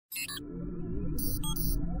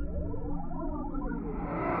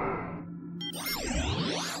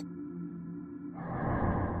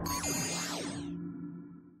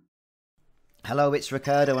Hello, it's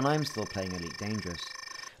Ricardo and I'm still playing Elite Dangerous.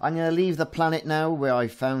 I'm going to leave the planet now where I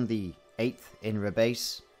found the 8th INRA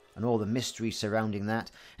base and all the mystery surrounding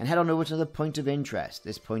that, and head on over to the point of interest.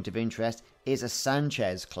 This point of interest is a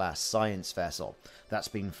Sanchez class science vessel that's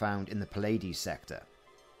been found in the Pleiades sector.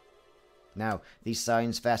 Now, these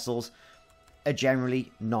science vessels are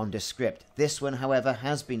generally nondescript. This one, however,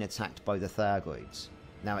 has been attacked by the Thargoids.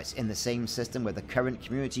 Now, it's in the same system where the current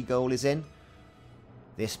community goal is in,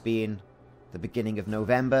 this being the beginning of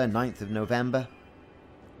November, 9th of November.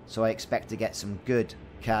 So I expect to get some good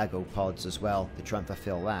cargo pods as well to try and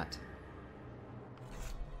fulfill that.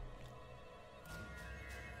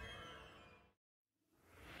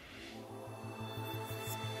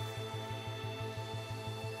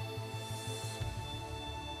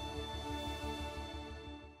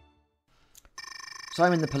 So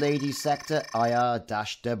I'm in the Pleiades Sector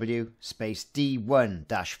IR-W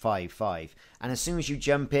D1-55, and as soon as you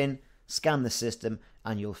jump in, scan the system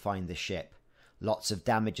and you'll find the ship. Lots of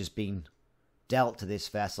damage has been dealt to this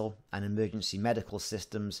vessel, and emergency medical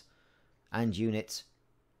systems and units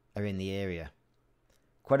are in the area.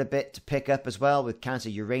 Quite a bit to pick up as well, with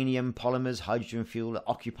counter-uranium, polymers, hydrogen fuel,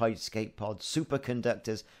 occupied escape pods,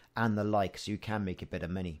 superconductors and the like, so you can make a bit of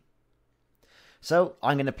money. So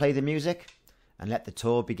I'm going to play the music and let the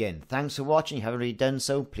tour begin. Thanks for watching. If you haven't already done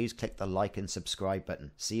so, please click the like and subscribe button.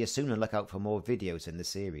 See you soon and look out for more videos in the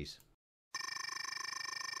series.